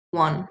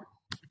One.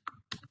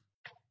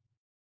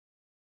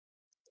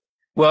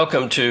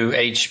 Welcome to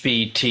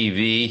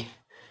HBTV.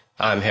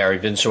 I'm Harry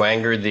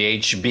Binswanger, the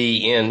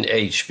HB in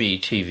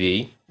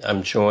HBTV.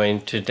 I'm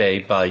joined today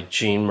by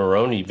Jean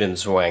Moroney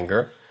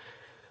Binswanger,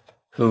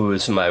 who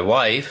is my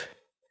wife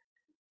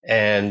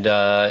and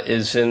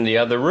is in the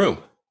other room,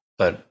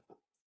 but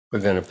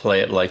we're going to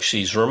play it like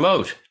she's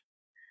remote.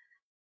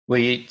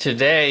 We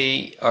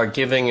today are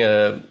giving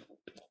a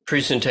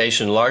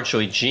presentation,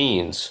 largely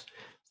Jean's,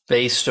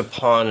 based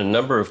upon a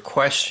number of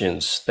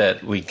questions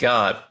that we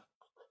got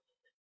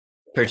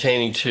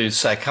pertaining to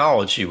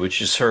psychology, which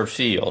is her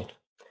field.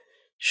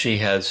 She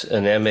has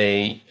an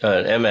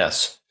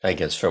MS, I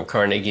guess, from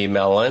Carnegie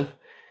Mellon,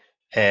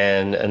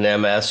 and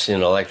an MS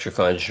in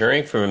electrical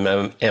engineering from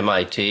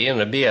MIT,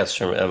 and a BS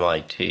from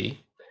MIT.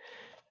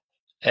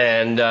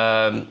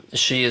 And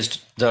she has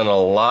done a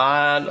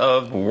lot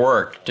of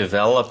work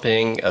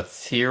developing a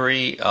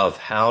theory of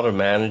how to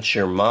manage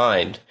your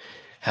mind,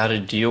 how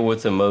to deal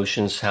with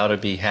emotions, how to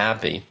be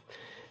happy.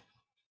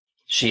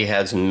 She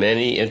has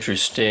many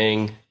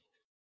interesting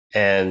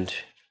and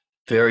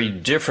very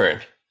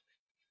different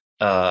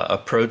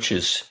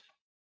approaches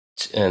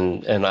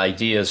and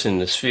ideas in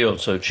this field.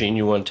 So, Jean,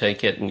 you want to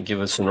take it and give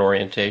us an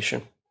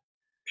orientation?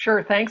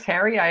 Sure. Thanks,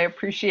 Harry. I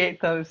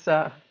appreciate those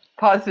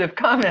positive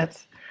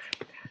comments.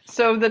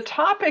 So the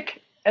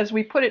topic, as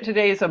we put it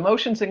today, is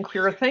emotions and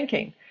clear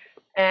thinking.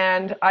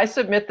 And I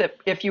submit that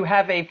if you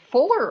have a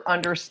fuller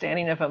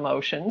understanding of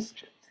emotions,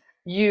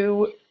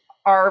 you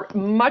are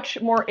much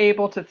more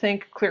able to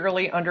think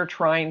clearly under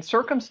trying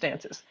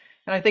circumstances.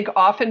 And I think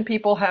often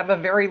people have a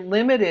very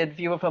limited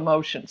view of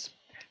emotions.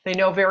 They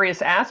know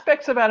various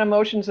aspects about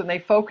emotions and they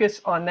focus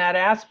on that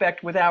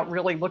aspect without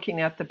really looking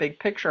at the big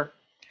picture.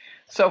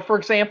 So, for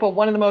example,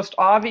 one of the most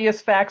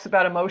obvious facts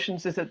about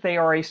emotions is that they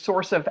are a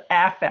source of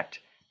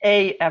affect,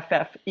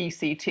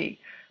 AFFECT,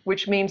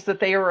 which means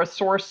that they are a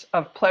source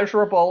of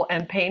pleasurable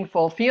and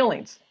painful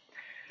feelings.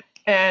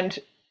 And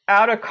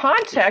out of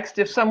context,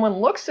 if someone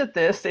looks at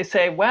this, they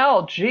say,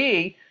 well,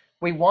 gee,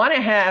 we want to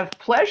have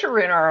pleasure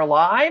in our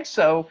lives,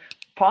 so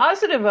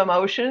positive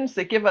emotions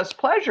that give us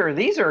pleasure,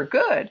 these are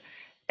good.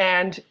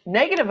 And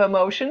negative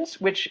emotions,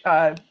 which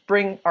are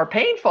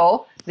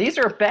painful, these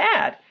are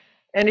bad.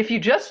 And if you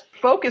just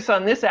focus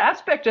on this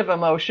aspect of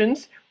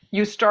emotions,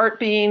 you start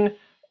being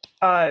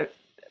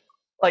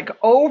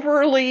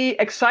overly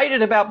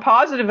excited about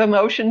positive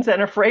emotions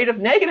and afraid of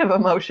negative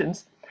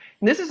emotions.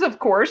 And this is, of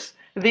course,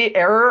 the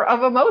error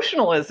of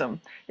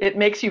emotionalism. It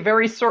makes you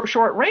very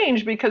short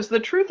range because the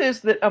truth is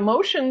that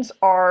emotions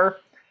are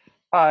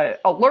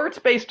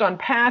alerts based on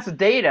past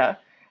data,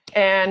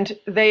 and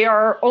they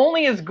are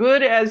only as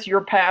good as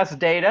your past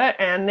data,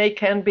 and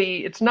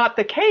it's not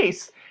the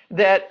case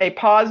that a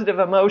positive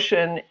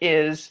emotion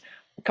is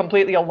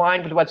completely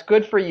aligned with what's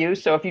good for you.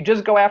 So if you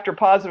just go after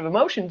positive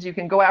emotions, you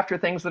can go after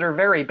things that are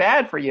very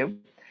bad for you.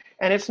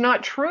 And it's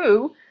not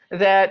true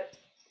that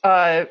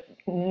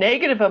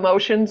negative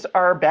emotions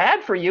are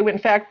bad for you. In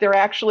fact, they're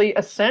actually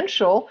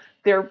essential.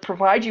 They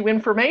provide you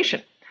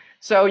information.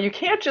 So you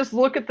can't just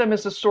look at them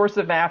as a source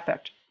of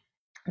affect.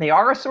 They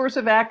are a source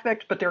of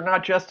affect, but they're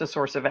not just a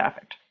source of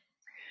affect.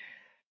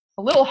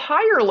 A little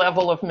higher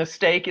level of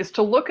mistake is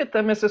to look at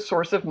them as a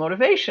source of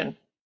motivation.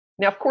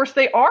 Now, of course,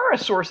 they are a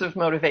source of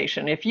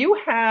motivation. If you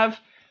have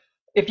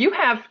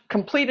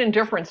complete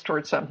indifference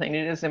towards something,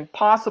 it is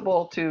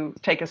impossible to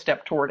take a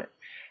step toward it.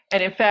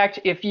 And in fact,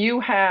 if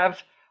you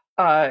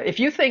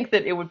think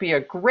that it would be a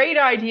great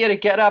idea to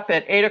get up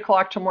at 8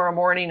 o'clock tomorrow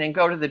morning and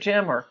go to the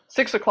gym, or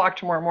 6 o'clock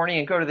tomorrow morning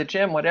and go to the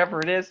gym, whatever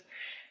it is,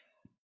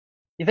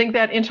 you think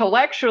that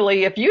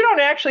intellectually, if you don't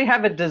actually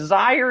have a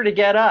desire to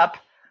get up,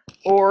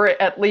 or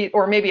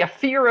maybe a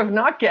fear of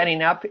not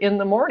getting up in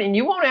the morning,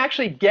 you won't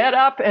actually get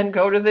up and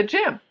go to the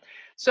gym.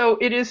 So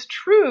it is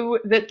true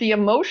that the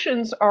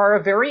emotions are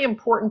a very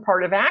important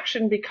part of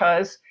action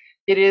because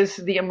it is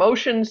the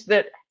emotions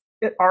that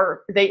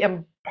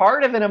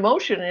part of an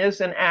emotion is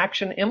an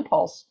action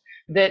impulse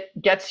that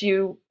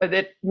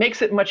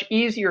makes it much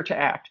easier to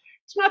act.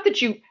 It's not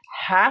that you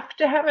have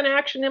to have an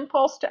action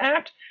impulse to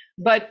act,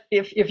 but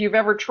if you've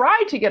ever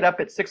tried to get up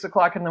at 6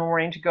 o'clock in the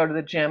morning to go to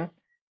the gym,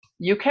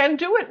 you can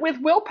do it with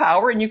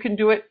willpower, and you can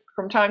do it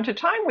from time to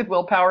time with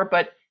willpower,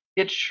 but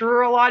it's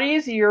sure a lot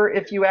easier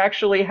if you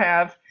actually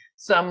have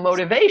some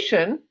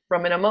motivation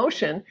from an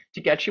emotion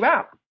to get you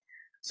out.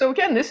 So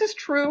again, this is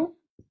true.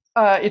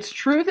 It's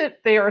true that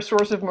they are a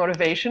source of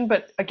motivation,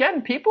 but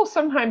again, people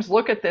sometimes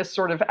look at this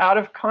sort of out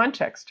of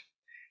context,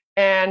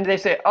 and they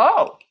say,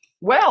 oh,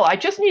 well, I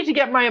just need to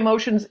get my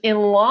emotions in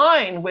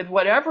line with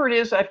whatever it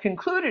is I've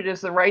concluded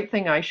is the right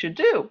thing I should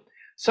do.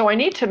 So I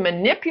need to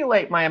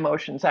manipulate my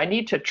emotions. I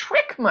need to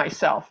trick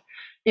myself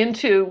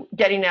into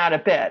getting out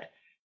of bed.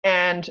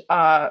 And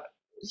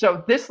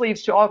so this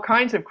leads to all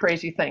kinds of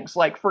crazy things,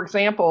 like, for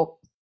example,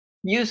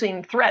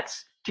 using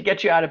threats to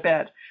get you out of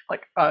bed.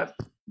 Like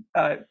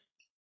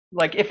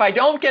if I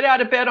don't get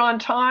out of bed on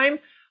time,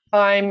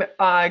 I'm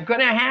going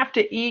to have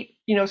to eat,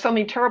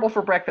 something terrible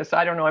for breakfast.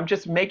 I don't know. I'm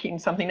just making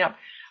something up.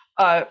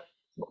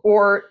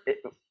 Or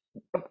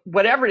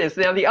whatever it is.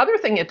 Now, the other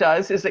thing it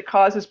does is it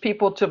causes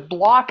people to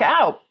block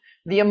out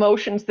the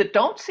emotions that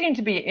don't seem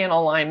to be in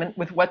alignment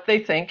with what they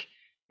think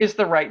is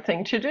the right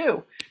thing to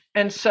do.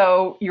 And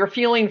so you're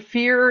feeling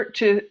fear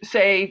to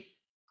say,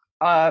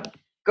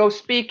 go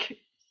speak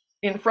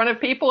in front of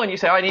people, and you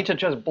say, oh, I need to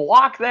just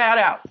block that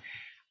out.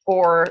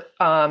 Or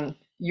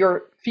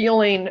you're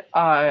feeling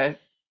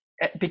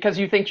because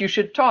you think you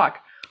should talk,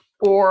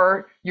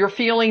 or you're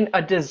feeling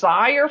a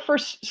desire for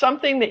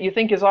something that you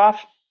think is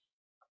off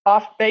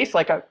base,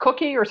 like a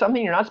cookie or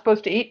something you're not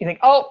supposed to eat. You think,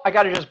 oh, I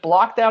got to just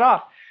block that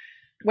off.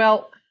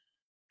 Well,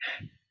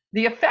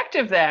 the effect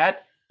of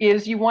that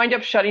is you wind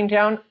up shutting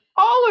down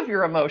all of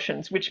your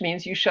emotions, which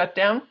means you shut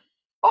down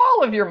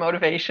all of your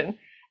motivation.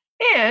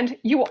 And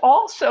you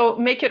also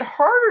make it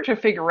harder to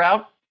figure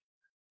out,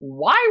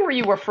 why were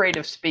you afraid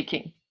of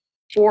speaking?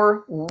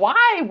 Or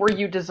why were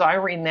you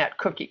desiring that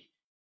cookie?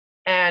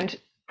 And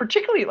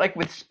particularly like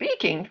with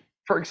speaking,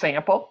 for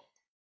example,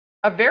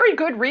 a very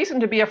good reason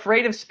to be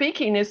afraid of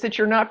speaking is that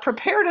you're not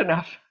prepared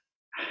enough.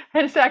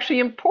 And it's actually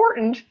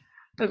important.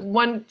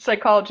 One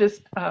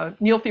psychologist,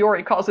 Neil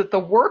Fiore, calls it the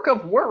work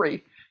of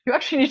worry. You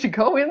actually need to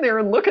go in there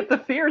and look at the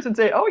fears and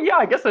say, oh yeah,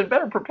 I guess I'd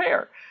better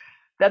prepare.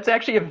 That's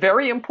actually a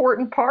very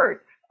important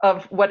part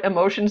of what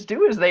emotions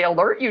do, is they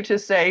alert you to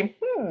say,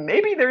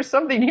 maybe there's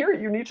something here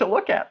you need to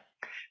look at.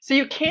 So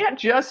you can't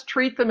just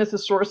treat them as a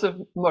source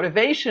of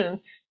motivation,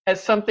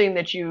 as something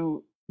that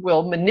you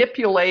will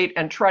manipulate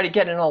and try to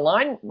get in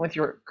alignment with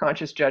your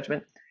conscious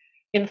judgment.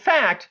 In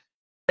fact,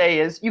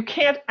 you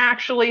can't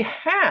actually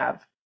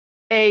have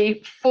a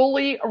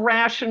fully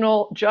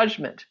rational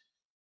judgment.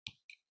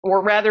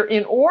 Or rather,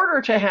 in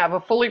order to have a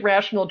fully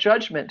rational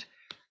judgment,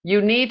 you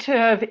need to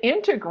have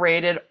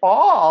integrated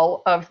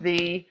all of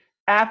the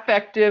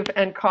affective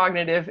and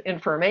cognitive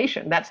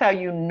information. That's how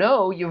you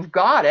know you've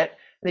got it,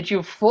 that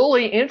you've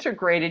fully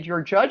integrated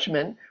your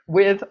judgment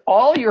with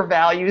all your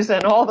values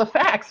and all the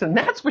facts, and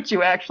that's what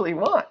you actually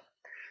want.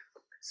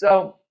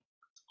 So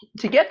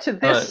to get to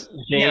this...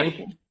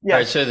 Jane? Yeah. All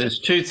right, so there's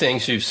two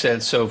things you've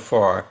said so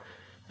far.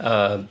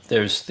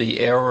 There's the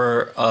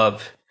error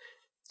of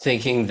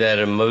thinking that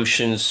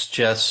emotions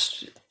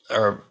just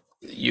are,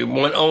 you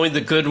want only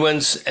the good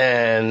ones,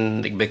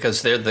 and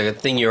because they're the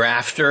thing you're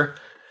after.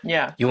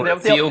 Yeah. You want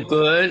to feel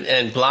good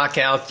and block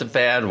out the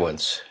bad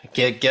ones.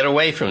 Get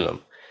away from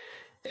them.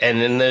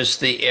 And then there's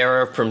the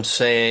error from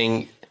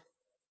saying,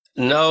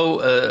 no,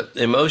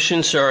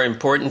 emotions are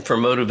important for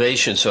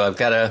motivation, so I've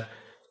got to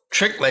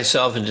trick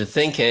myself into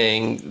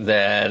thinking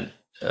that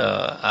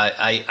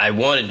I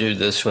want to do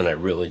this when I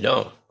really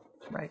don't.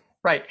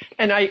 Right.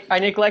 And I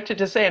neglected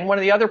to say, and one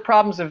of the other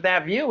problems of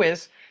that view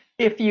is,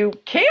 if you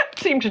can't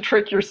seem to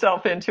trick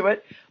yourself into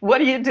it, what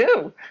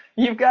do?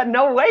 You've got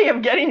no way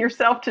of getting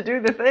yourself to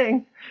do the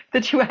thing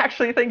that you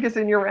actually think is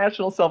in your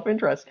rational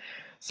self-interest.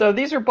 So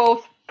these are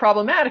both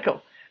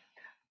problematical.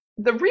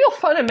 The real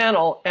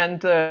fundamental,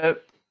 and the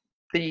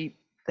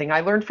thing I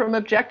learned from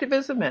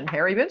objectivism and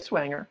Harry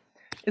Binswanger,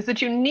 is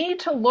that you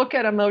need to look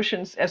at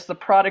emotions as the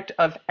product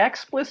of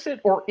explicit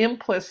or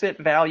implicit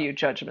value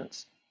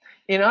judgments.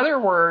 In other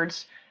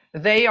words,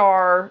 they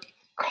are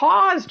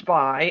caused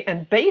by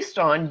and based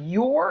on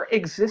your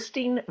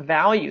existing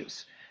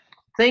values,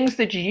 things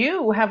that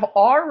you have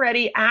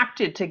already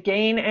acted to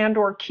gain and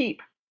or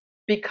keep,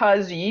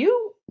 because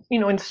you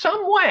know, in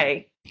some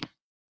way,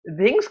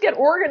 things get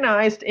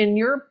organized in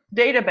your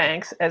data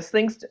banks as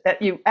things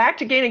that you act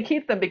to gain and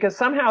keep them, because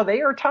somehow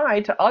they are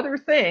tied to other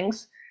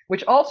things,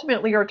 which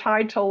ultimately are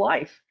tied to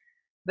life.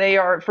 They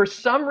are, for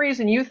some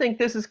reason, you think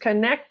this is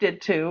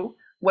connected to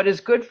what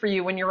is good for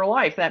you in your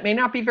life. That may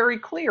not be very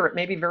clear. It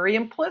may be very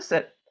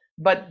implicit,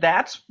 but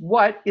that's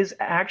what is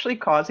actually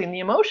causing the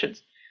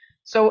emotions.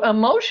 So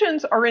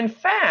emotions are, in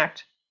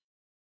fact,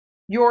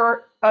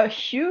 a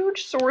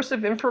huge source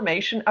of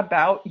information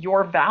about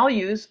your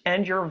values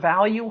and your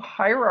value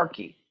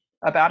hierarchy,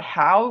 about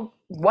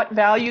what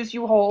values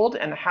you hold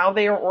and how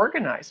they are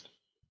organized.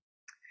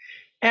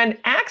 And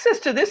access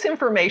to this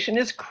information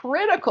is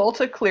critical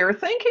to clear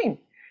thinking.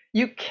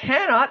 You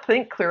cannot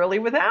think clearly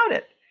without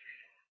it.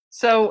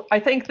 So I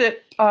think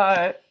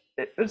that,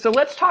 so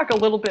let's talk a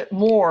little bit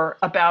more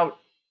about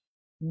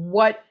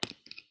what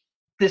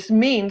this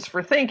means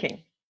for thinking.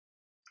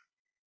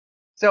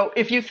 So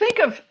if you think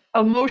of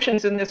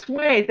emotions in this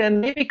way,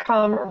 then they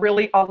become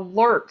really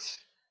alerts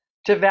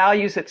to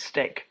values at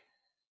stake.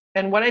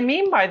 And what I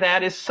mean by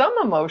that is some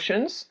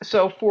emotions,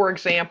 so for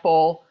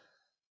example,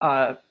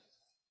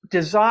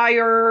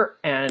 desire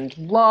and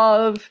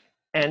love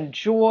and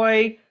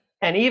joy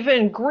and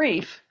even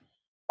grief,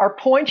 are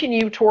pointing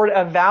you toward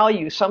a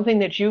value, something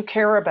that you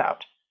care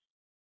about.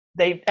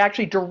 They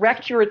actually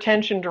direct your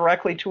attention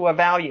directly to a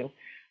value.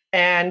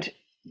 And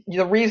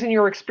the reason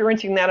you're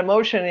experiencing that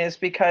emotion is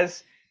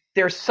because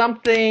there's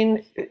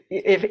something,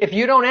 if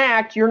you don't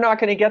act, you're not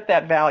going to get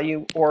that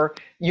value, or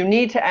you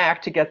need to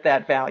act to get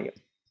that value.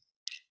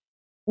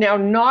 Now,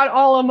 not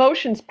all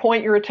emotions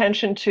point your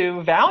attention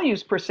to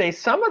values per se.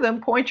 Some of them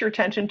point your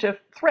attention to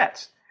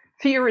threats.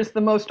 Fear is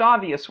the most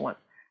obvious one.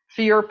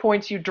 Fear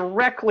points you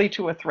directly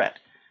to a threat.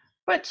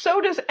 But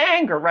so does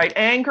anger, right?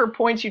 Anger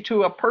points you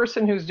to a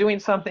person who's doing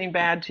something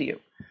bad to you.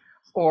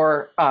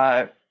 Or,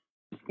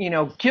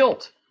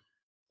 guilt,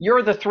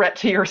 you're the threat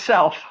to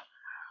yourself.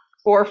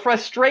 Or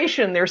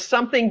frustration, there's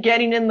something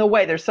getting in the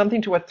way. There's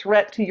something to a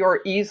threat to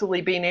your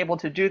easily being able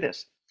to do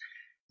this.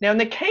 Now,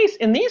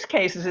 in these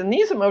cases, in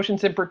these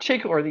emotions in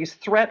particular, these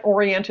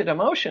threat-oriented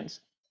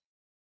emotions,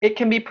 it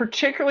can be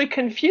particularly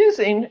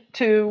confusing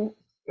to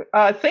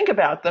think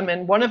about them.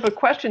 And one of the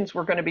questions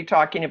we're going to be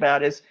talking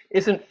about is,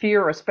 isn't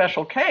fear a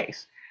special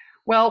case?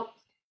 Well,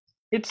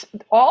 it's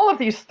all of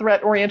these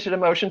threat-oriented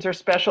emotions are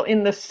special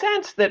in the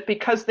sense that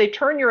because they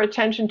turn your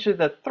attention to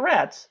the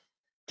threats,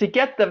 to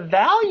get the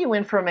value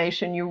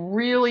information you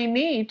really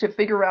need to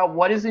figure out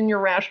what is in your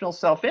rational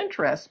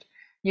self-interest,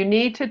 you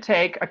need to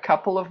take a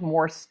couple of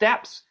more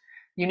steps.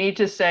 You need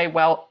to say,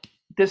 well,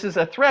 this is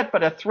a threat,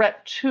 but a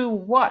threat to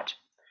what?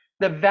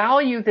 The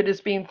value that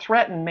is being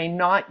threatened may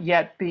not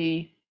yet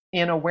be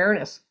in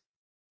awareness.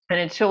 And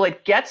until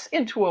it gets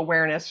into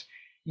awareness,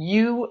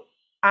 you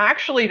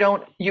actually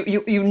don't,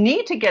 you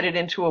need to get it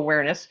into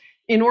awareness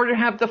in order to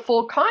have the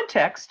full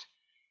context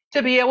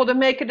to be able to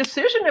make a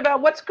decision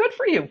about what's good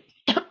for you.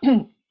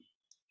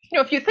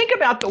 If you think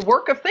about the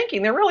work of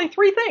thinking, there are really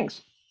three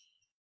things.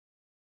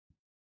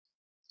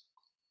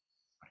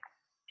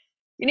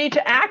 You need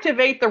to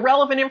activate the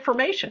relevant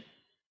information.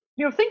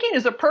 Thinking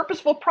is a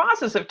purposeful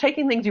process of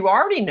taking things you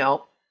already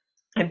know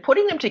and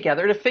putting them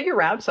together to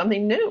figure out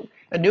something new,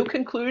 a new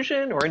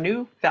conclusion or a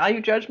new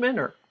value judgment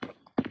or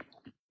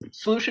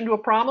solution to a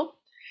problem.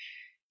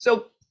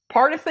 So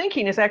part of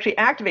thinking is actually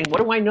activating,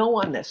 what do I know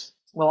on this?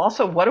 Well,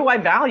 also, what do I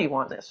value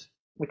on this?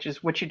 Which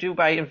is what you do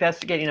by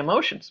investigating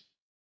emotions.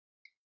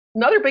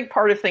 Another big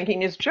part of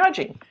thinking is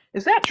judging.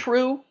 Is that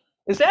true?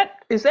 Is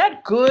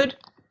that good?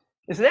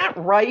 Is that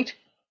right?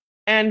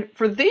 And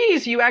for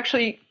these,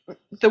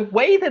 the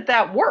way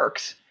that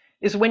works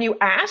is when you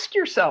ask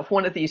yourself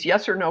one of these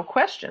yes or no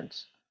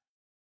questions,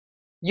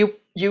 you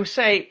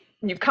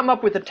come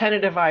up with a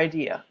tentative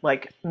idea,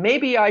 like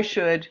maybe I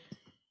should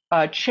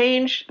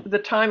change the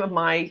time of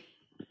my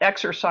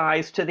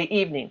exercise to the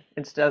evening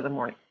instead of the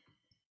morning.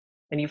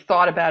 And you've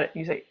thought about it, and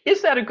you say,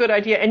 is that a good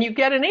idea? And you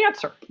get an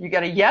answer. You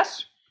get a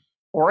yes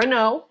or a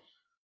no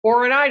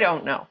or an I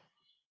don't know.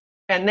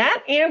 And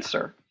that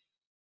answer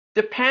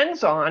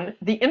depends on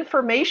the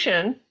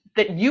information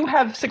that you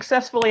have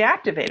successfully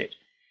activated.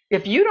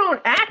 If you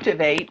don't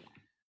activate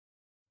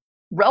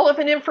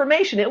relevant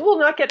information, it will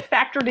not get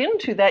factored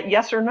into that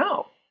yes or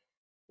no.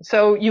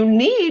 So you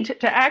need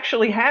to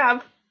actually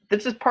have,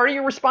 this is part of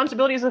your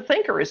responsibility as a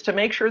thinker, is to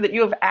make sure that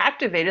you have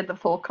activated the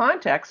full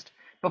context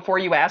before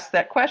you ask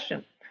that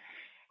question.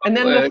 And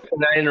then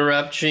can I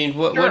interrupt, Gene?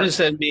 What does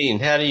that mean?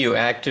 How do you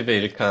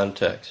activate a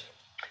context?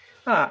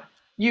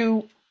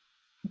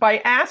 By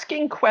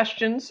asking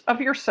questions of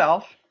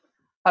yourself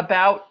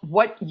about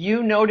what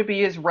you know to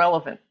be as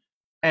relevant.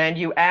 And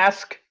you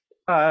ask,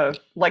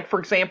 for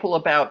example,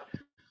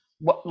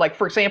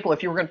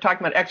 if you were going to talk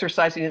about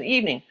exercising in the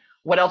evening,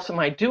 what else am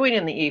I doing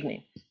in the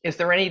evening? Is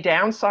there any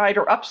downside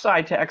or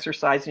upside to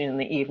exercising in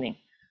the evening?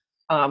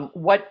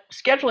 What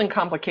scheduling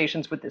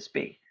complications would this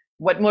be?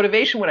 What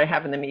motivation would I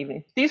have in the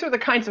evening? These are the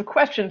kinds of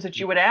questions that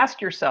you would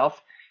ask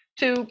yourself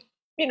to,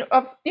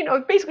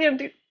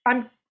 basically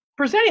I'm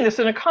presenting this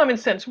in a common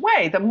sense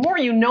way. The more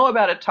you know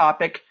about a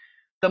topic,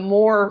 the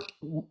more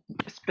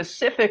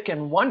specific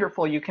and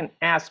wonderful you can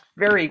ask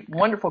very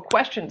wonderful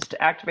questions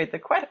to activate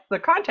the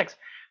context.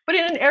 But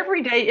in an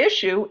everyday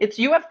issue,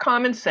 you have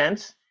common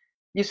sense.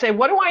 You say,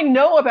 what do I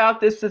know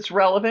about this that's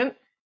relevant?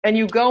 And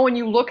you go and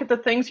you look at the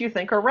things you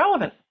think are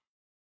relevant.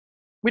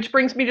 Which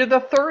brings me to the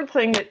third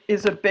thing that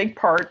is a big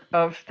part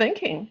of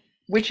thinking,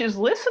 which is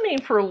listening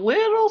for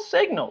little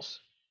signals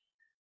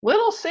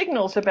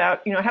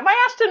about, have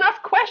I asked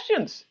enough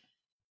questions?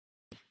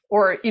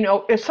 Or,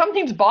 if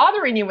something's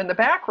bothering you in the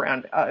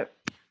background,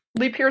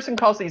 Lee Pearson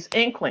calls these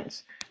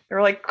inklings.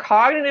 They're like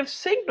cognitive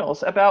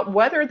signals about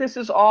whether this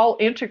is all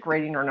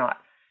integrating or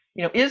not.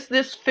 Is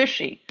this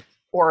fishy?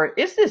 Or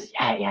is this,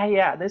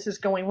 yeah, this is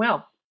going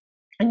well.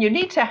 And you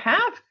need to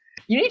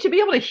be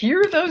able to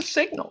hear those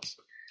signals.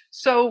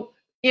 So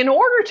in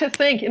order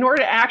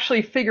to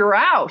actually figure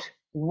out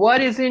what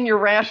is in your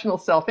rational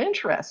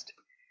self-interest,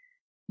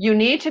 you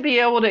need to be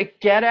able to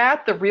get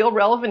at the real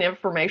relevant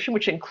information,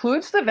 which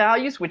includes the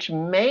values which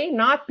may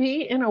not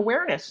be in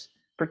awareness,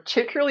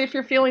 particularly if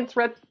you're feeling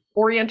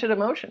threat-oriented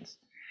emotions.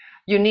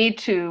 You need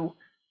to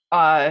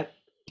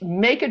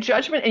make a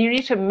judgment, and you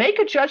need to make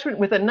a judgment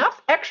with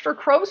enough extra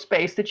crow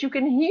space that you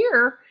can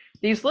hear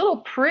these little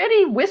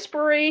pretty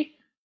whispery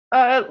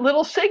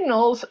little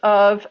signals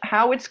of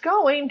how it's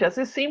going. Does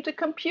this seem to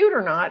compute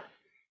or not?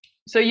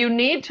 So you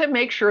need to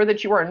make sure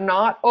that you are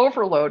not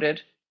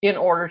overloaded in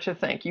order to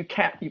think.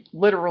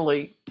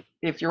 Literally,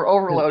 if you're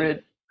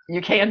overloaded, you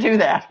can't do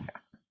that.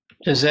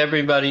 Does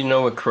everybody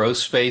know what crow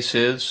space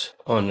is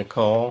on the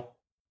call?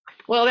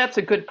 Well, that's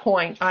a good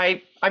point.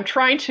 I'm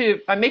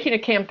making a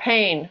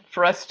campaign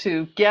for us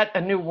to get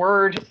a new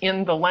word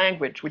in the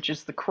language, which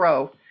is the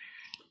crow,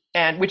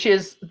 and which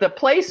is the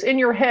place in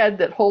your head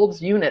that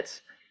holds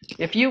units.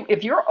 If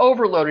you're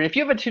overloaded, if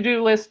you have a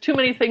to-do list, too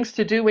many things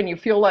to do, and you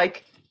feel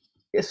like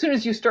as soon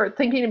as you start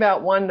thinking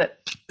about one that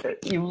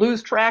you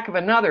lose track of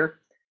another,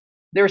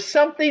 there's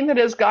something that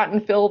has gotten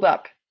filled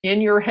up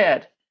in your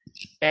head,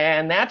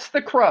 and that's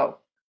the crow.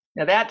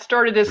 Now that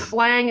started as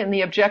slang in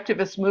the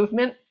objectivist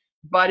movement,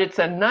 but it's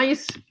a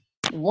nice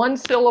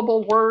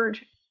one-syllable word.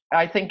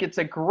 I think it's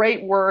a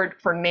great word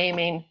for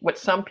naming what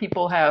some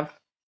people have,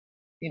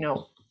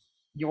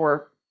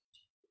 your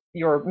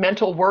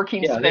mental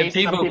working space,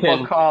 some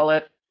people call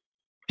it.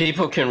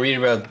 People can read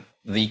about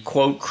the,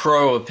 quote,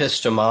 crow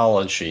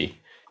epistemology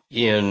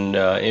in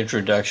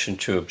Introduction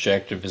to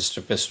Objectivist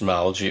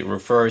Epistemology. It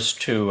refers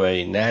to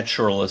a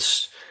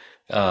naturalist's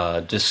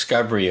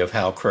discovery of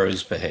how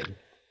crows behave.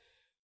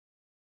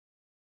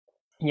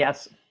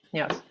 Yes.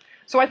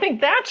 So I think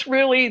that's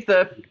really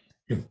the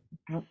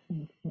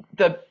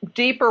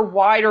deeper,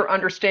 wider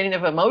understanding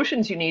of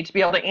emotions you need to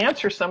be able to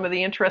answer some of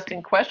the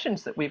interesting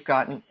questions that we've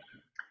gotten.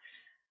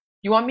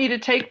 You want me to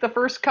take the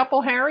first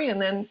couple, Harry,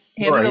 and then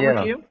hand it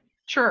over to you?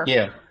 Sure.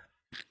 Yeah.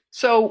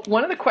 So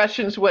one of the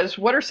questions was,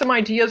 what are some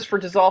ideas for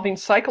dissolving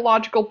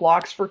psychological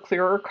blocks for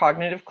clearer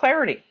cognitive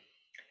clarity?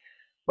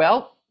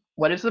 Well,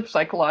 what is a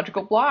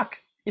psychological block?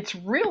 It's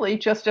really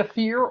just a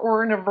fear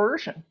or an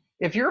aversion.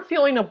 If you're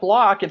feeling a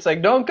block, it's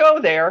like, don't go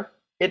there.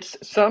 It's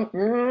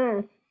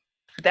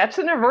that's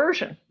an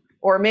aversion.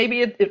 Or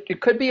maybe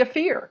it could be a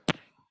fear.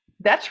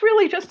 That's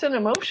really just an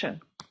emotion.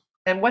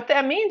 And what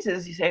that means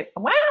is you say,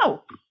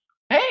 wow,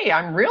 hey,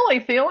 I'm really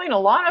feeling a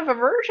lot of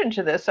aversion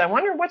to this. I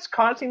wonder what's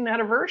causing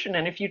that aversion.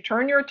 And if you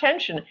turn your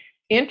attention,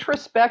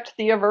 introspect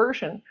the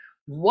aversion,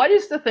 what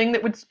is the thing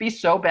that would be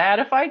so bad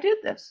if I did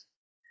this?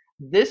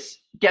 This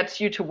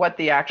gets you to what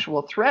the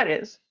actual threat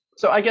is.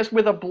 So I guess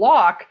with a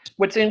block,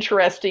 what's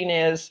interesting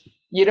is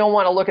you don't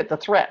want to look at the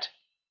threat.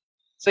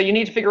 So you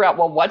need to figure out,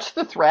 well, what's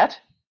the threat?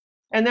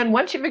 And then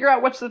once you figure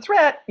out what's the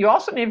threat, you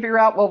also need to figure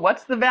out, well,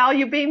 what's the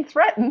value being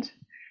threatened?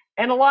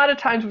 And a lot of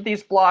times with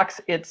these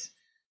blocks, it's,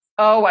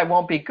 oh, I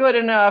won't be good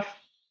enough,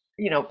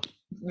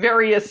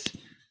 various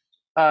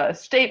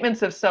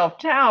statements of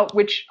self-doubt,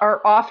 which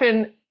are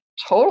often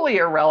totally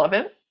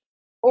irrelevant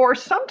or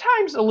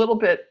sometimes a little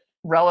bit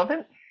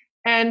relevant.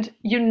 And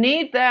you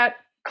need that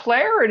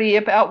clarity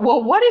about,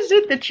 well, what is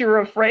it that you're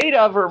afraid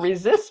of or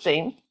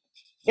resisting?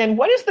 And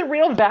what is the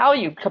real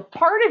value?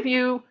 Part of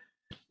you,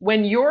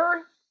 when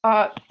you're,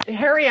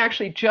 Harry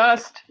actually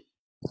just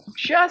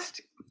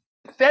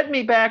fed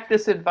me back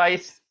this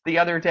advice the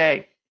other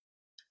day.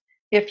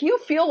 If you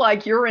feel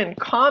like you're in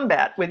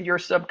combat with your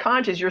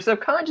subconscious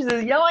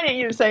is yelling at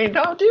you saying,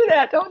 don't do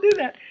that, don't do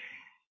that.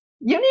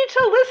 You need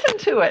to listen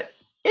to it.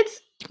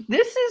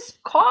 This is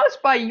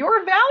caused by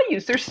your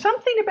values. There's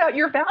something about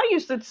your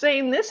values that's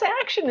saying this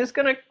action is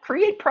going to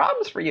create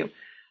problems for you.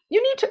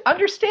 You need to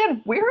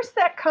understand, where's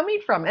that coming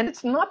from? And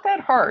it's not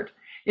that hard.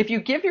 If you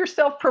give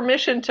yourself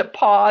permission to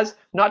pause,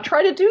 not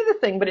try to do the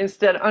thing, but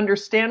instead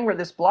understand where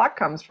this block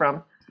comes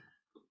from,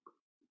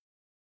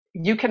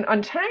 you can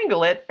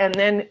untangle it and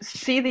then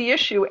see the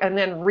issue and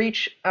then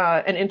reach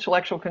an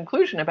intellectual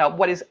conclusion about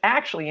what is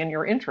actually in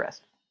your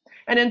interest.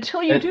 And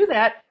until you do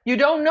that, you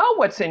don't know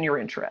what's in your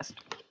interest.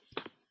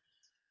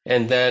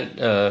 And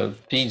that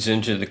feeds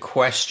into the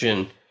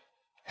question,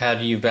 how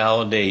do you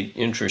validate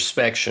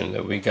introspection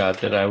that we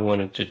got that I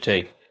wanted to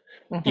take?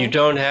 Mm-hmm. You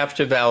don't have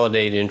to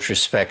validate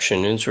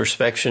introspection.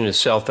 Introspection is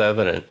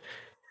self-evident.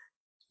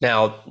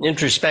 Now,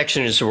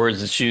 introspection is a word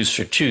that's used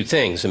for two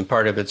things, and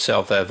part of it's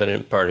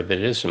self-evident, part of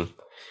it isn't.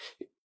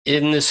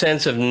 In the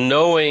sense of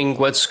knowing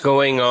what's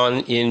going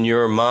on in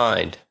your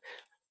mind,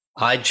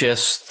 I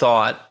just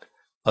thought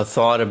a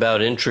thought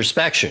about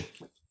introspection.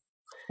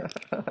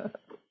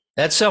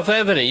 That's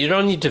self-evident. You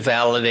don't need to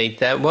validate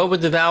that. What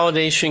would the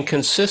validation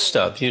consist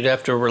of? You'd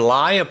have to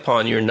rely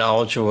upon your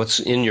knowledge of what's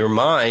in your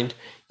mind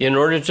in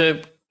order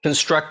to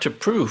construct a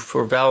proof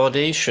or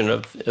validation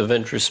of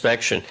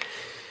introspection.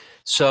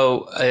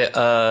 So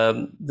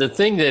the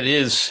thing that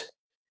is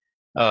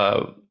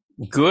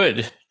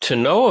good to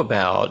know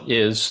about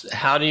is,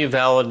 how do you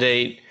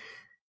validate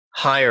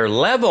higher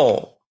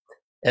level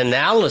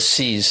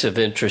analyses of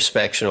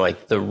introspection?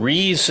 Like, the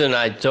reason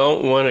I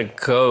don't want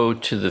to go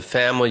to the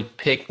family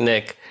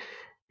picnic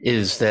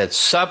is that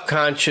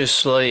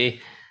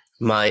subconsciously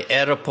my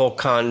Oedipal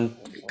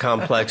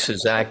complex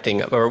is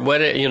acting, or what,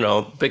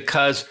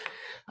 because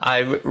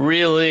I'm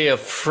really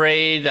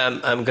afraid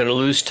I'm going to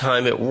lose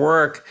time at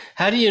work.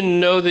 How do you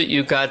know that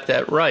you got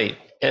that right?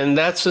 And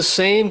that's the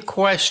same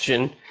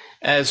question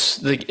as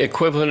the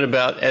equivalent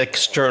about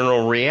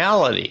external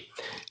reality.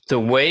 The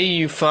way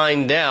you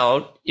find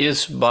out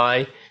is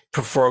by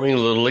performing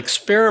little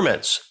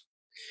experiments.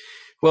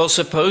 Well,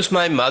 suppose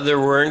my mother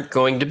weren't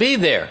going to be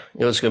there.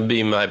 It was going to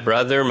be my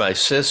brother, my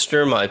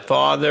sister, my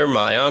father,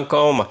 my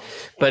uncle,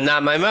 but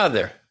not my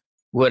mother.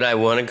 Would I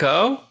want to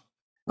go?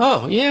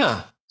 Oh,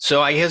 yeah.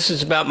 So I guess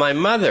it's about my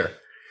mother.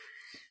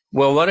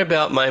 Well, what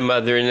about my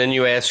mother? And then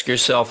you ask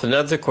yourself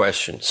another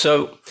question.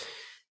 So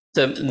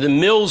the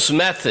Mills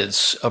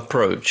methods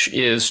approach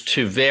is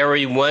to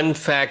vary one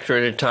factor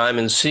at a time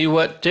and see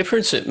what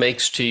difference it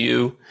makes to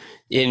you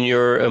in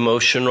your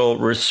emotional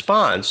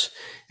response.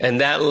 And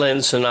that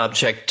lends an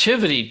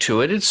objectivity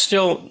to it. It's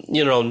still,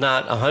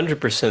 not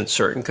 100%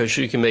 certain because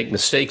you can make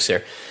mistakes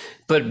there.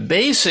 But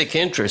basic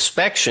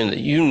introspection,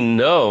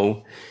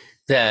 that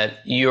that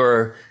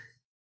you're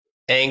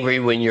angry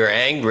when you're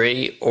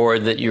angry, or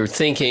that you're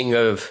thinking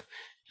of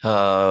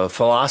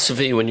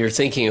philosophy when you're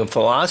thinking of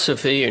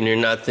philosophy and you're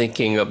not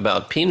thinking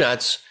about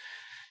peanuts,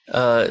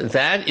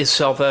 that is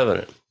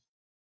self-evident.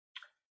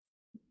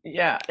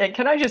 Yeah. And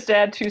can I just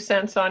add 2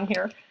 cents on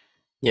here?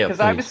 Yeah,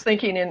 because I was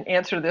thinking in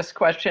answer to this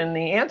question,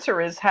 the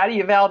answer is, how do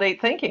you validate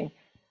thinking?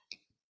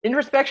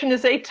 Introspection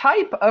is a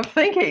type of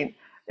thinking.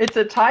 It's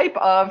a type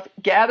of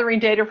gathering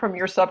data from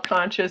your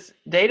subconscious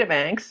data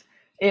banks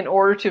in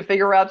order to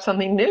figure out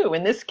something new.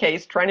 In this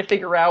case, trying to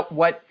figure out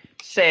what,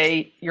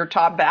 say, your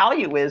top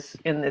value is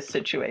in this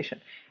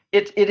situation.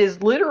 It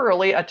is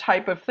literally a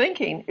type of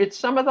thinking. It's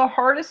some of the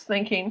hardest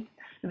thinking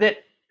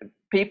that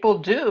people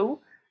do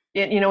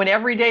in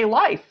everyday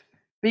life.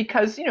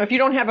 Because, if you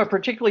don't have a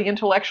particularly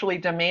intellectually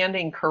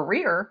demanding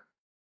career,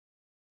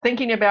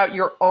 thinking about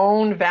your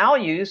own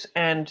values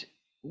and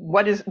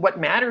what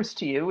matters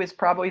to you is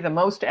probably the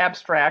most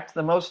abstract,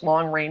 the most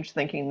long-range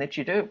thinking that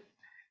you do.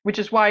 Which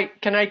is why,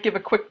 can I give a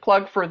quick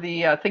plug for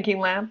the Thinking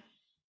Lab?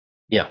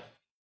 Yeah.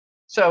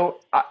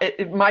 So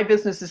my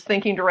business is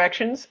Thinking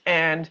Directions,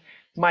 and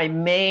my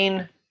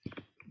main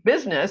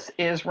business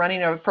is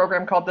running a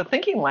program called the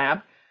Thinking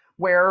Lab,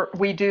 where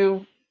we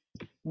do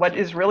what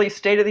is really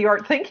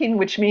state-of-the-art thinking,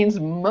 which means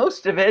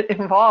most of it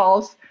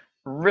involves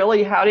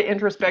really how to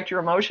introspect your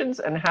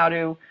emotions and how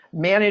to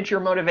manage your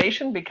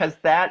motivation, because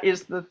that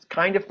is the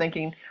kind of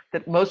thinking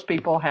that most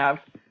people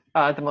have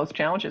the most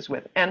challenges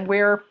with. And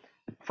where,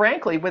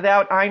 frankly,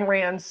 without Ayn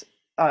Rand's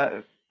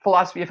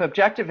philosophy of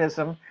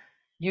objectivism,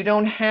 you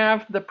don't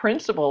have the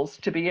principles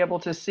to be able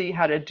to see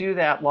how to do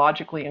that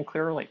logically and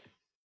clearly.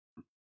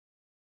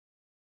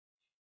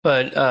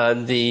 But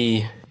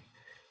the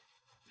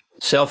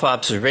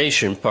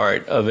self-observation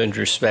part of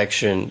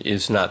introspection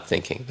is not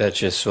thinking. That's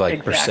just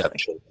like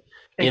perception,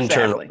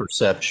 internal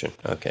perception.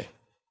 Okay.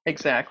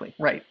 Exactly,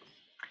 right.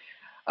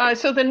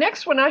 So the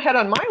next one I had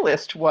on my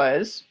list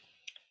was,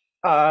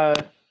 how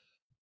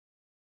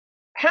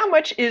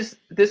much is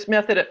this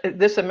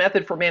a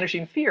method for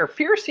managing fear?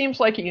 Fear seems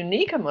like a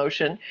unique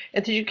emotion,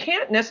 and that you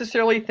can't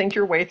necessarily think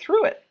your way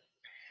through it.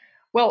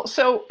 Well,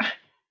 so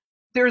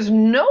there's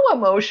no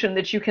emotion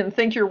that you can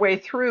think your way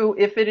through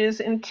if it is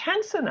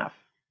intense enough.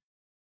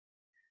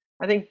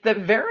 I think that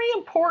very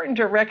important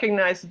to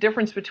recognize the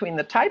difference between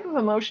the type of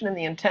emotion and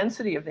the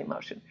intensity of the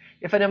emotion.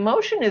 If an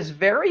emotion is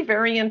very,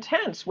 very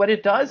intense, what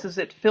it does is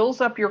it fills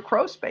up your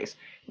crow space,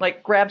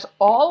 like grabs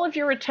all of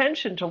your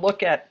attention to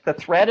look at the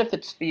threat if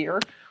it's fear,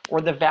 or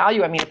the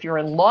value. I mean, if you're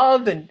in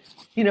love and,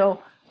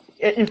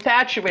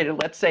 infatuated,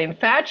 let's say,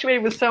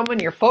 infatuated with someone,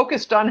 you're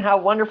focused on how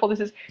wonderful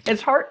this is,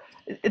 it's hard.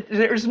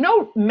 There's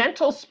no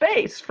mental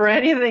space for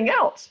anything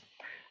else.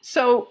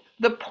 So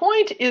the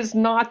point is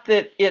not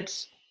that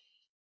its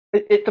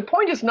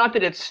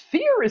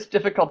fear is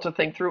difficult to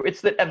think through.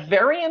 It's that a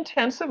very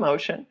intense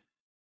emotion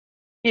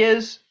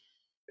is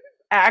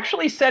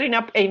actually setting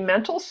up a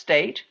mental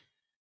state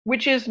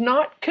which is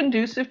not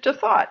conducive to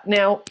thought.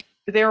 Now,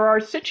 there are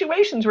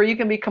situations where you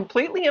can be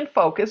completely in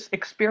focus,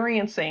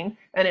 experiencing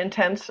an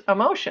intense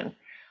emotion,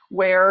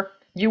 where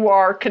you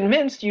are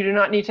convinced you do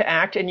not need to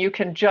act, and you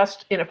can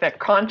just, in effect,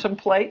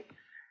 contemplate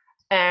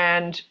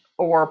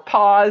or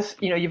pause.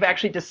 You've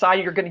actually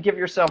decided you're going to give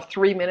yourself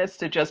 3 minutes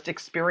to just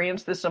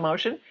experience this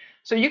emotion.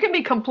 So you can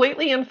be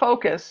completely in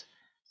focus,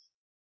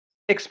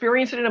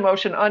 experiencing an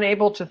emotion,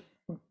 unable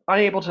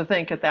to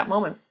think at that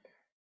moment.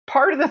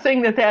 Part of the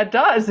thing that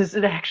does is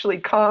it actually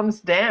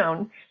calms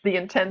down the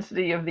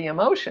intensity of the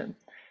emotion,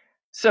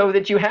 so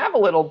that you have a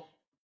little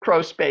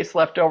crow space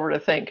left over to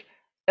think.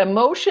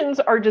 Emotions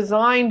are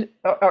designed,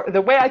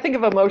 the way I think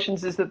of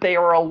emotions is that they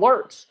are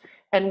alerts.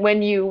 And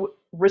when you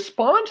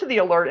respond to the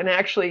alert and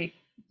actually,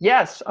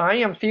 yes, I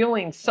am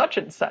feeling such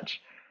and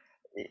such,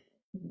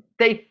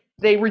 they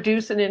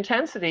reduce in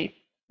intensity,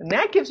 and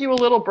that gives you a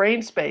little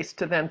brain space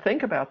to then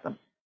think about them.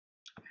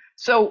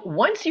 So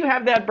once you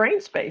have that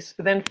brain space,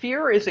 then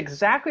fear is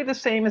exactly the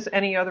same as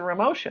any other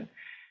emotion.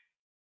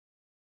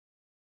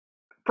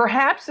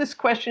 Perhaps this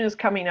question is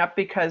coming up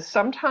because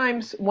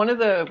sometimes one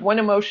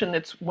emotion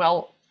that's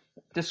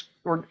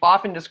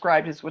often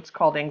described is what's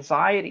called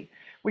anxiety,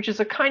 which is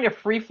a kind of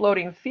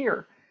free-floating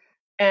fear.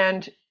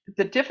 And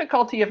the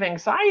difficulty of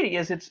anxiety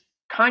is it's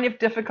kind of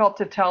difficult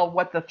to tell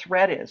what the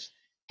threat is.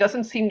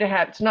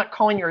 It's not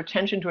calling your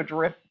attention to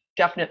a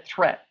definite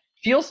threat.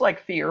 Feels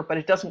like fear, but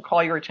it doesn't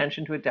call your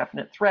attention to a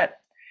definite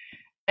threat.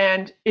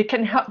 And it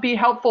can be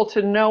helpful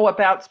to know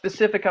about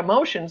specific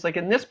emotions. Like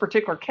in this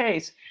particular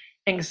case,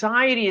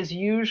 anxiety is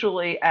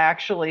usually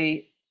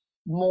actually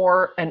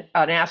more an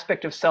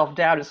aspect of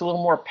self-doubt. It's a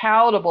little more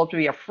palatable to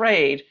be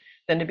afraid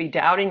than to be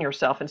doubting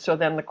yourself. And so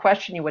then the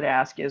question you would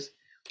ask is,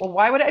 well,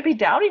 why would I be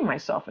doubting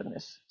myself in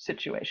this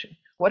situation?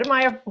 What do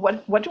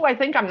I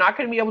think I'm not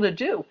going to be able to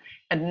do?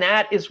 And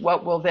that is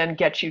what will then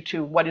get you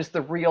to what is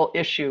the real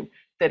issue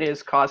that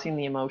is causing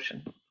the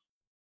emotion.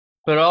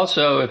 But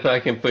also, if I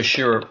can push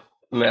your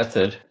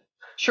method,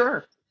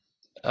 Sure.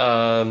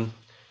 um,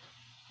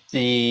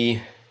 the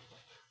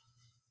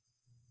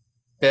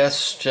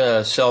best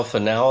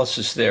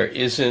self-analysis there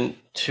isn't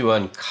to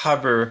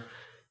uncover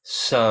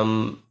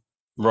some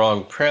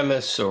wrong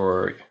premise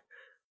or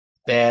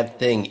bad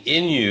thing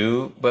in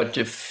you, but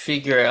to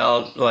figure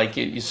out, like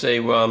you say,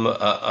 well, I'm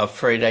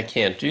afraid I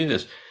can't do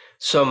this.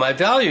 So my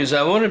values,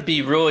 I want to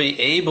be really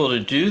able to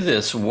do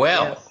this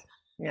well. Yes.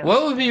 Yes.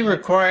 What would be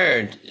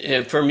required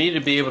for me to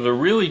be able to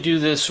really do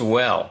this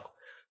well?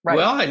 Right.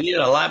 Well, I need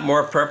a lot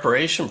more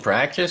preparation,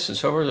 practice, and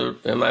so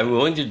forth. Am I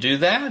willing to do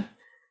that?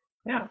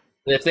 Yeah.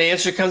 If the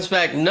answer comes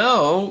back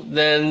no,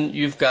 then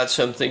you've got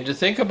something to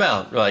think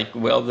about. Like,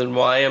 well, then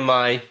why am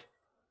I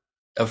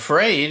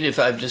afraid if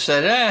I've just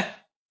said,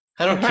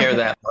 I don't care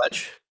that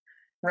much?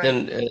 Right.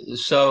 Then,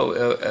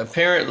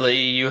 apparently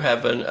you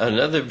have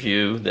another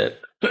view that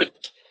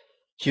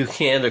you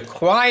can't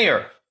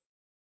acquire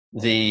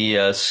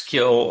the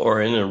skill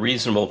or in a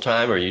reasonable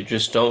time, or you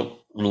just don't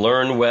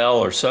learn well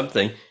or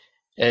something.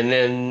 And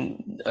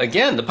then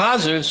again, the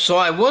positive, so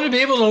I want to be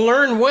able to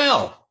learn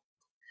well.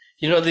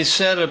 You know, they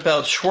said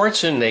about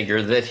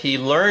Schwarzenegger that he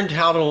learned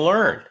how to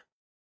learn.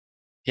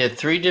 He had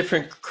 3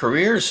 different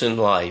careers in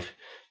life: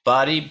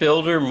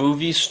 bodybuilder,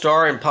 movie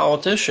star, and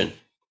politician.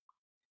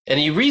 And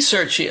he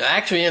researched,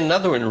 actually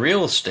another one,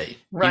 real estate.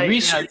 He Right. Yes.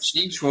 researched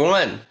each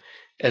one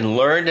and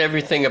learned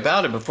everything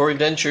about it before he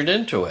ventured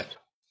into it.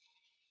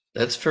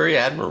 That's very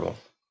admirable.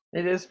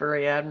 It is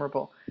very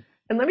admirable.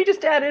 And let me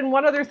just add in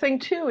one other thing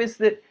too, is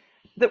that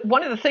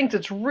one of the things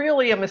that's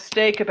really a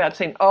mistake about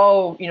saying,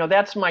 oh,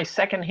 that's my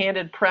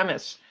second-handed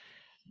premise,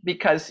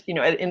 because,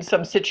 in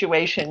some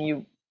situation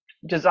you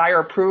desire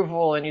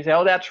approval and you say,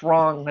 oh, that's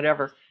wrong,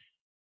 whatever.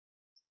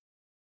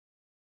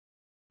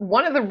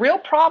 One of the real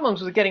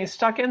problems with getting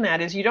stuck in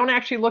that is you don't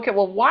actually look at,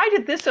 well, why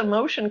did this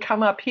emotion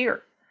come up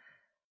here?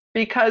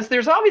 Because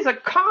there's always a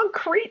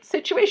concrete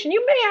situation.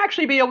 You may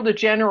actually be able to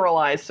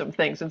generalize some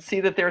things and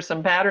see that there are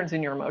some patterns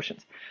in your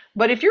emotions.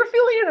 But if you're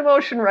feeling an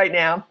emotion right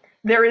now,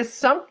 there is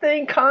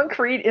something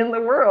concrete in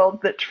the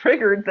world that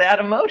triggered that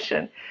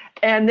emotion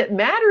and that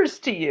matters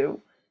to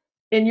you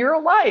in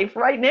your life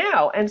right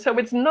now. And so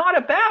it's not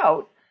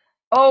about,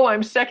 oh,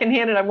 I'm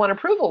secondhand and I want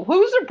approval.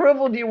 Whose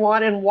approval do you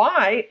want and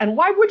why? And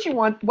why would you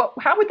want,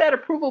 how would that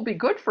approval be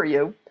good for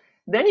you?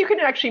 Then you can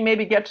actually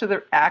maybe get to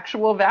the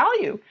actual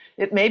value.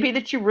 It may be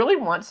that you really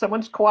want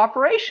someone's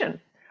cooperation,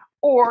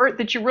 or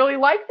that you really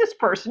like this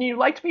person, you'd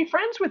like to be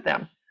friends with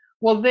them.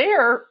 Well,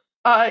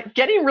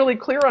 getting really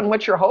clear on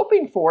what you're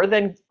hoping for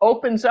then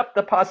opens up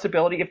the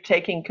possibility of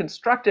taking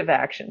constructive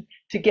action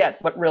to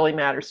get what really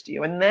matters to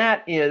you. And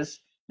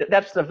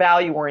that's the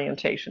value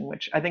orientation,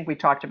 which I think we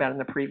talked about in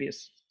the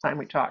previous time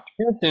we talked.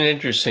 Here's an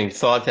interesting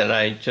thought that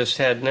I just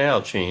had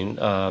now, Gene.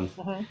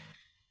 Mm-hmm.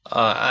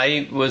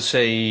 I was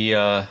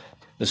a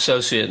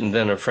associate and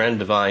then a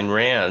friend of Ayn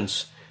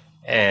Rand's,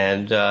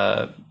 and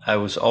I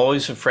was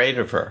always afraid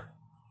of her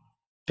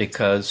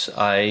because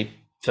I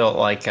felt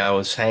like I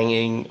was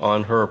hanging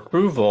on her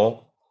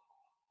approval,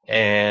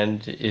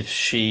 and if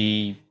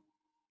she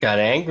got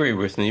angry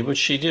with me, which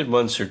she did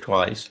once or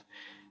twice,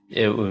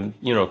 it would,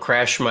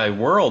 crash my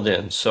world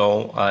in.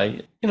 So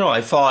I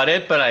fought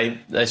it, but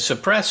I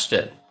suppressed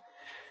it.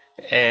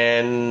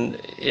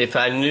 And if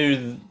I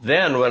knew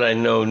then what I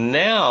know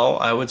now,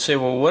 I would say,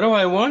 well, what do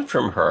I want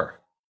from her?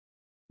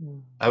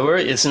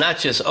 It's not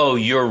just, oh,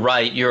 you're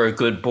right, you're a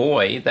good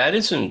boy. That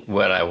isn't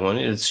what I want.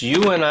 It's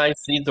you and I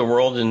see the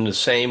world in the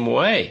same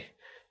way.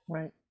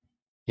 Right.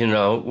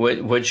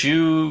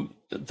 The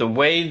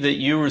way that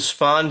you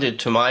responded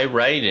to my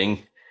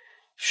writing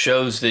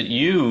shows that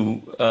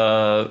you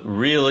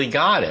really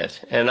got it.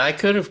 And I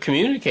could have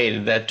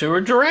communicated that to her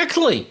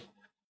directly.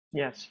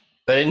 Yes.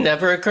 But it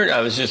never occurred.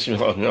 I was just,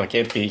 oh, no, I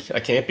can't be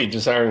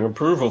desiring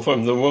approval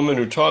from the woman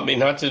who taught me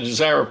not to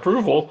desire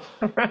approval.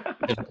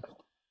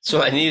 So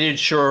I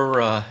needed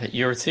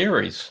your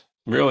theories.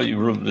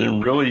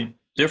 Really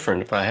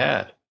different if I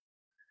had.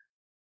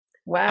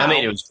 Wow. I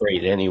mean, it was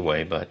great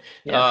anyway, but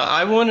yes.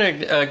 I want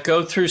to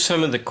go through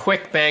some of the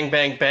quick bang,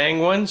 bang, bang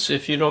ones,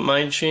 if you don't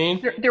mind,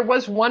 Gene. There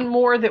was one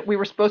more that we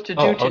were supposed to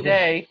do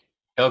today,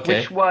 okay.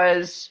 Which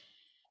was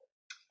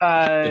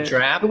the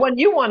trap? The one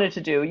you wanted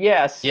to do,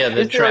 yes. Yeah,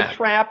 the Is there a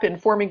trap in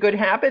forming good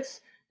habits?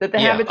 That the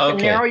habits can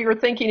narrow your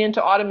thinking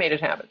into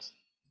automated habits.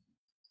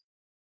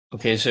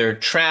 Okay, is there a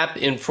trap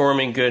in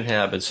forming good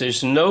habits?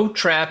 There's no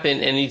trap in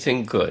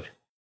anything good.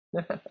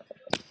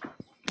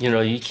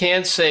 You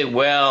can't say,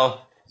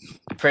 well,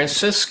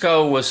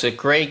 Francisco was a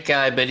great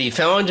guy, but he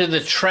fell into the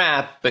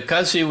trap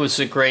because he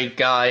was a great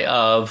guy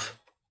of...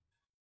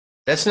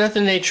 That's not the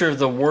nature of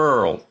the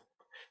world.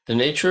 The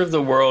nature of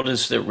the world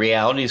is that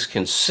reality is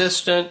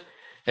consistent,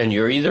 and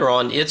you're either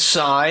on its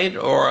side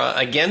or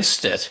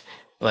against it,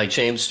 like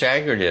James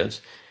Taggart is.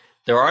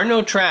 There are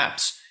no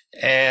traps.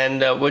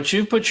 And what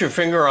you put your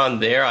finger on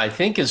there, I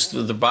think, is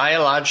the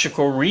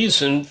biological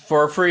reason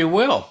for free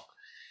will.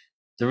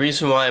 The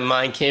reason why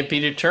mind can't be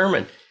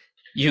determined.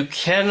 You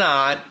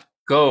cannot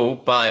go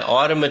by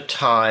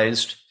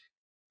automatized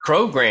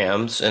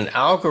programs and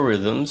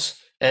algorithms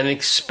and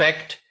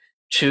expect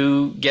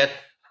to get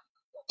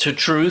to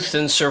truth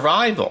and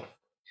survival.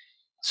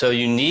 So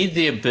you need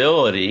the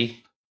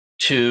ability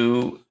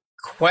to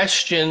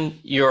question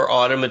your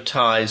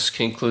automatized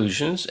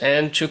conclusions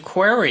and to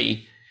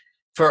query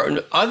for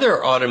other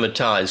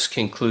automatized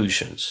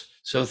conclusions.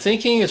 So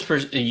thinking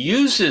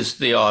uses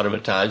the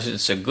automatized.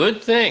 It's a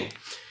good thing,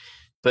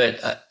 but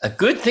a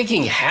good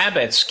thinking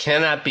habits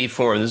cannot be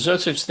formed. There's no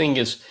such thing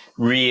as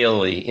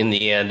really, in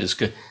the end, is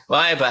good. Well,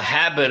 I have a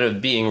habit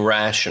of being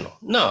rational.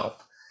 No.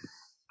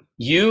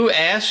 You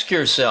ask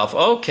yourself,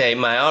 okay,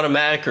 my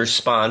automatic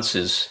response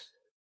is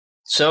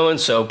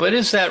so-and-so, but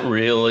is that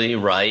really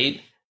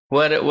right?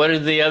 What are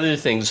the other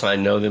things I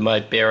know that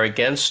might bear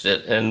against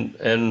it?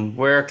 And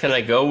where can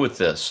I go with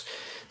this?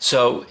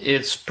 So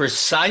it's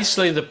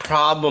precisely the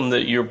problem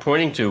that you're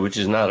pointing to, which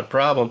is not a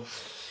problem.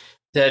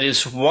 That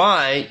is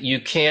why you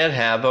can't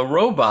have a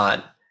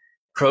robot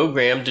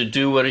programmed to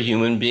do what a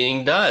human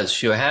being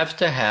does. You have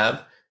to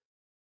have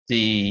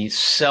the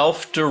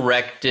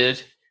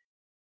self-directed,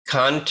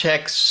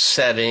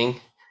 context-setting,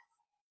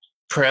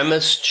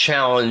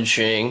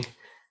 premise-challenging,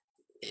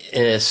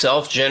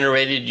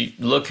 self-generated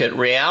look at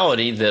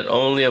reality that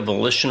only a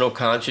volitional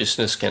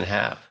consciousness can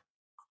have.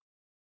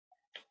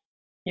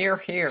 Hear,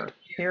 hear,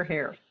 hear,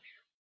 hear.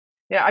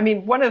 Yeah, I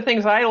mean, one of the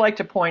things I like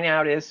to point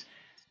out is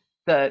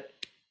that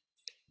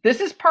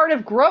this is part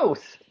of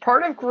growth.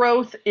 Part of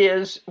growth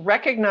is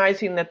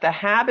recognizing that the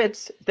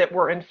habits that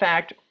were, in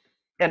fact,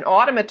 and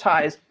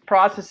automatized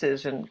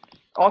processes and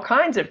all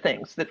kinds of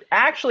things that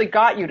actually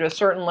got you to a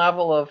certain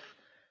level of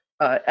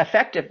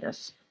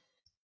effectiveness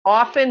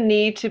often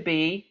need to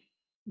be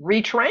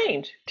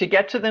retrained to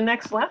get to the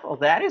next level.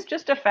 That is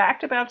just a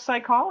fact about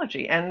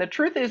psychology. And the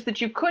truth is that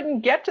you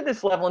couldn't get to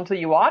this level until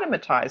you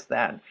automatized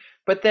that.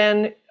 But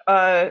then,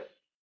 so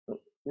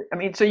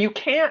you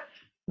can't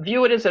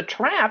view it as a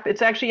trap.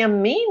 It's actually a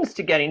means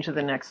to getting to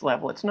the next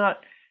level. It's not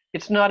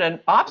an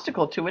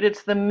obstacle to it.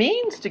 It's the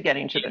means to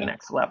getting to the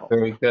next level.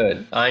 Very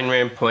good. Ayn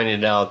Rand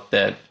pointed out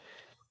that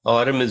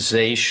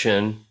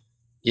automation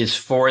is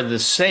for the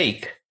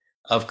sake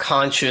of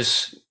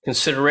conscious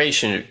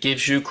consideration. It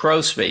gives you crow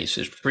space.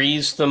 It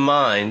frees the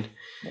mind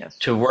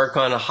to work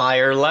on a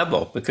higher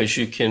level because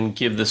you can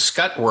give the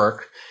scut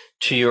work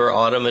to your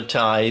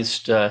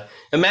automatized.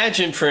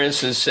 Imagine, for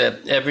instance,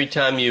 that every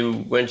time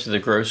you went to the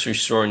grocery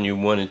store and you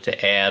wanted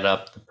to add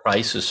up the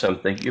price of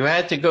something, you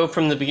had to go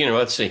from the beginning.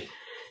 Let's see.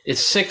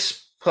 It's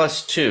 6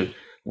 plus 2.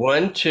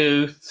 1,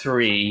 2,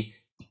 3,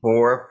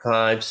 4,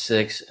 5,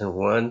 6, and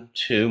 1,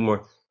 2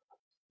 more.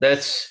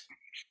 That's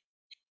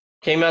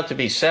came out to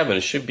be 7.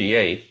 It should be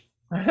 8.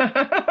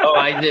 Oh,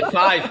 I did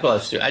 5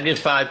 plus 2. I did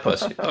 5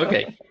 plus 2.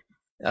 Okay.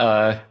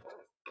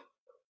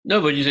 No,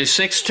 but you say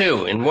 6,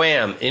 2, and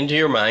wham, into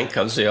your mind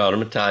comes the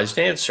automatized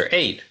answer,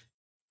 8.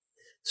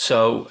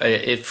 So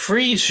it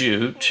frees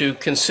you to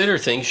consider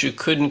things you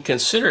couldn't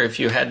consider if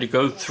you had to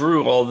go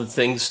through all the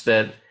things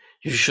that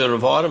you should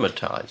have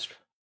automatized.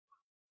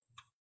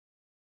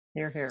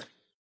 Hear, hear.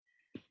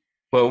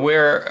 Well,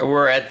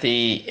 we're at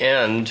the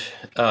end.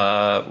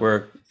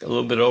 We're a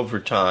little bit over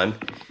time.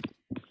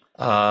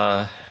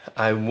 I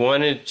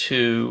wanted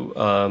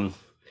to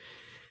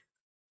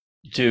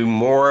do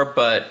more,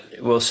 but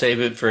we'll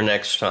save it for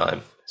next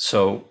time.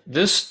 So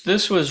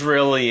this was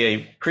really a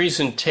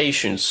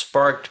presentation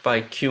sparked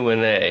by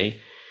Q&A,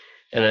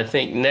 and I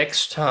think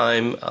next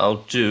time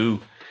I'll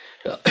do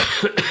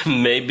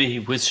maybe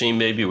with me,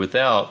 maybe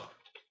without,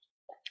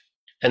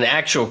 an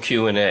actual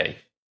Q&A.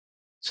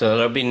 So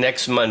that'll be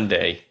next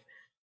Monday.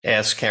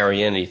 Ask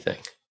Harry anything.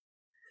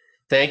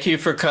 Thank you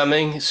for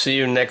coming. See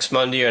you next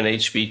Monday on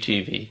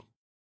HBTV.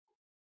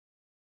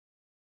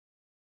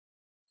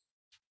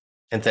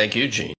 And thank you, Gene.